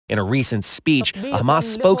In a recent speech, a Hamas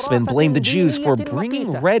spokesman blamed the Jews for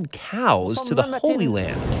bringing red cows to the Holy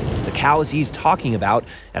Land. The cows he's talking about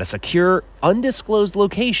at a secure, undisclosed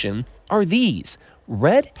location are these,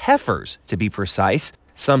 red heifers, to be precise.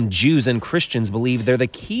 Some Jews and Christians believe they're the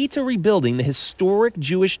key to rebuilding the historic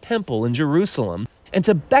Jewish temple in Jerusalem and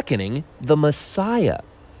to beckoning the Messiah.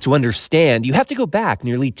 To understand, you have to go back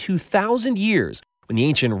nearly 2,000 years when the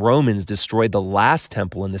ancient Romans destroyed the last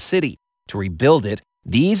temple in the city. To rebuild it,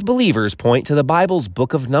 these believers point to the Bible's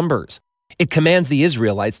book of Numbers. It commands the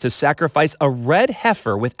Israelites to sacrifice a red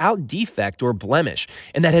heifer without defect or blemish,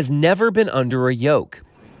 and that has never been under a yoke.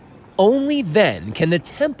 Only then can the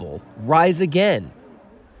temple rise again.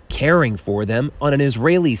 Caring for them on an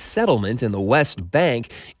Israeli settlement in the West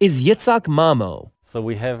Bank is Yitzhak Mamo. So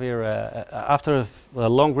we have here, after a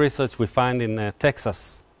long research, we find in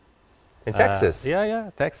Texas. In Texas?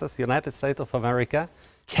 Texas, United States of America.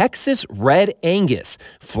 Texas Red Angus,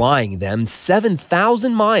 flying them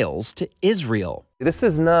 7,000 miles to Israel. This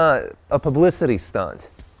is not a publicity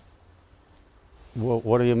stunt.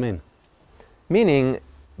 What do you mean? Meaning,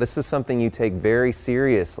 this is something you take very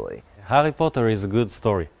seriously. Harry Potter is a good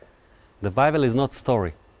story. The Bible is not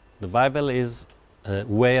story. The Bible is a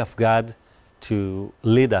way of God to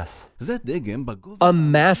lead us. A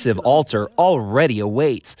massive altar already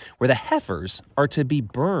awaits, where the heifers are to be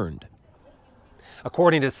burned.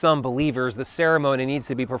 According to some believers, the ceremony needs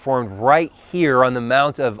to be performed right here on the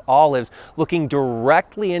Mount of Olives, looking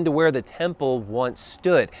directly into where the temple once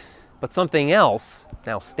stood. But something else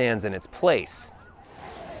now stands in its place.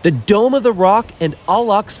 The Dome of the Rock and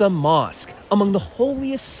Al-Aqsa Mosque, among the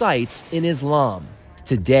holiest sites in Islam.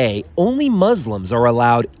 Today, only Muslims are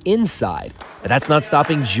allowed inside, but that's not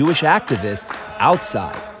stopping Jewish activists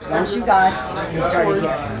outside. Once you got, you started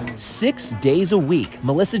here. 6 days a week,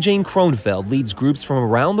 Melissa Jane Kronfeld leads groups from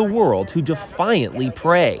around the world who defiantly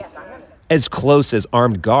pray, as close as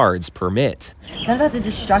armed guards permit. It's not about the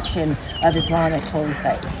destruction of Islamic holy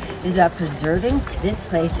sites. It is about preserving this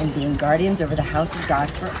place and being guardians over the house of God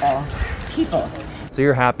for all people. So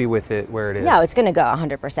you're happy with it where it is? No, it's going to go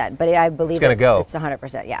 100%, but I believe it's going to go. It's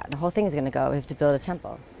 100%, yeah. The whole thing is going to go. We have to build a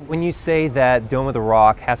temple. When you say that Dome of the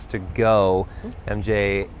Rock has to go,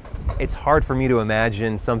 MJ, it's hard for me to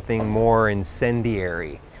imagine something more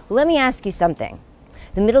incendiary. Well, let me ask you something.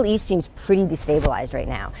 The Middle East seems pretty destabilized right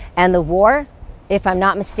now, and the war, if I'm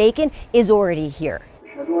not mistaken, is already here.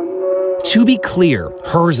 To be clear,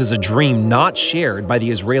 hers is a dream not shared by the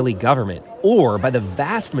Israeli government or by the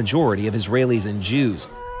vast majority of Israelis and Jews,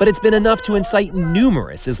 but it's been enough to incite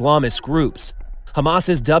numerous Islamist groups. Hamas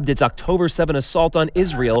has dubbed its October 7 assault on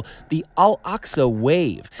Israel the Al-Aqsa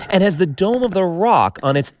Wave and has the Dome of the Rock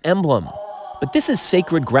on its emblem. But this is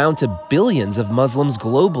sacred ground to billions of Muslims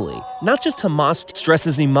globally, not just Hamas,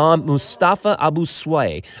 stresses Imam Mustafa Abu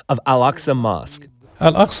Sway of Al-Aqsa Mosque.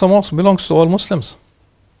 Al-Aqsa Mosque belongs to all Muslims.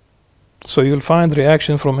 So you'll find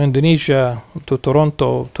reaction from Indonesia to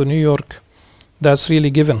Toronto to New York. That's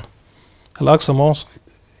really given. Al-Aqsa Mosque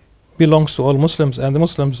belongs to all Muslims, and the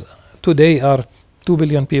Muslims today are 2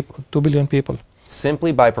 billion people. 2 billion people.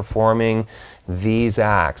 Simply by performing these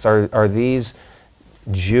acts, are these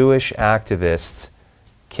Jewish activists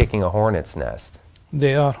kicking a hornet's nest?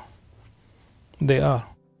 They are. They are.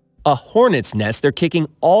 A hornet's nest they're kicking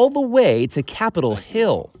all the way to Capitol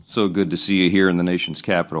Hill. So good to see you here in the nation's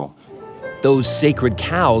capital. Those sacred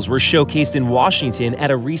cows were showcased in Washington at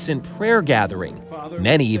a recent prayer gathering.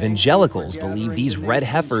 Many evangelicals believe these red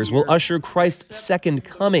heifers will usher Christ's second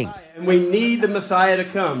coming. And we need the Messiah to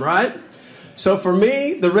come, right? So for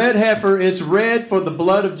me, the red heifer, it's red for the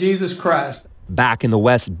blood of Jesus Christ. Back in the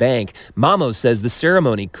West Bank, Mamo says the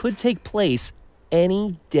ceremony could take place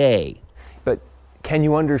any day. But can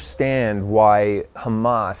you understand why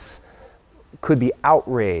Hamas could be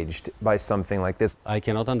outraged by something like this? I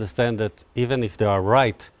cannot understand that even if they are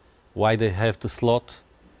right, why they have to slaughter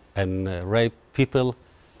and rape people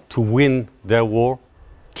to win their war.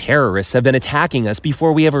 Terrorists have been attacking us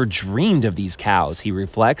before we ever dreamed of these cows, he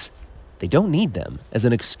reflects. They don't need them as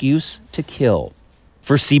an excuse to kill.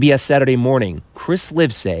 For CBS Saturday Morning, Chris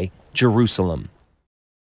Livesay, Jerusalem.